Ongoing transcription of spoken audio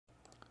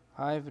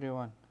Hi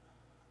everyone.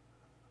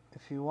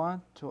 If you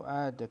want to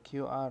add a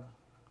QR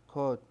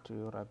code to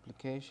your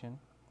application,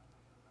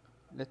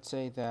 let's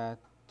say that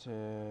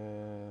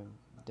there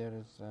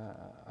is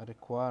a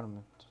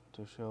requirement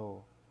to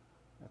show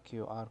a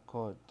QR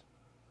code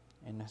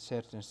in a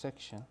certain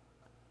section.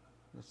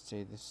 Let's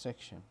say this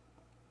section.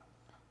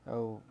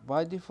 Oh,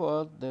 by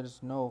default, there is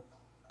no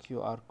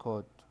QR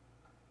code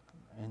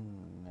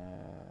in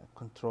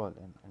control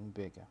in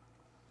PEGA.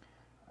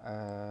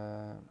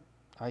 Uh,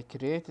 I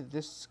created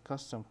this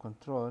custom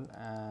control,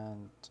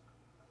 and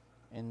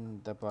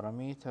in the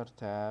parameter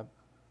tab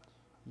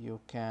you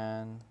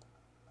can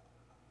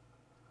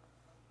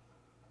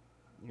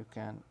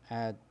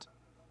add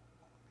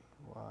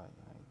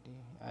YID,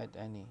 add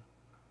any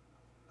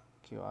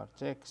QR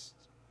text,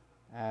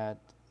 add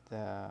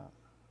the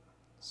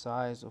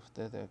size of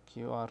the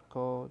QR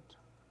code.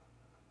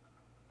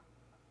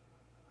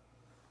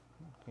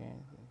 Okay,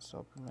 then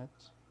submit.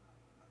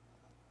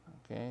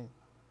 Okay,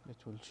 it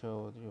will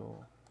show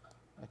you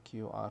a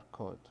QR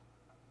code.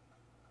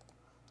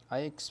 I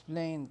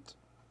explained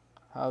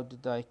how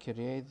did I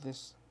create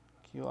this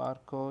QR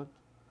code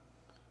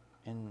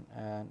in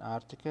an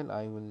article.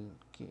 I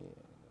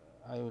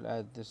will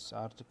add this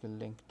article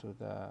link to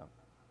the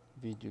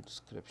video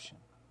description.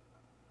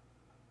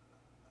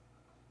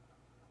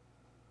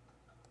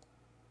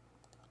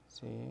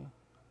 See,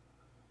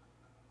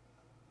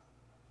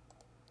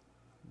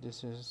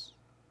 this is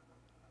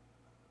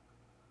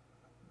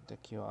the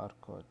QR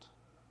code.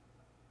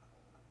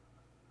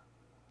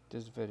 It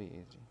is very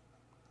easy.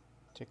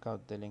 Check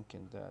out the link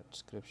in the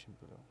description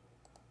below.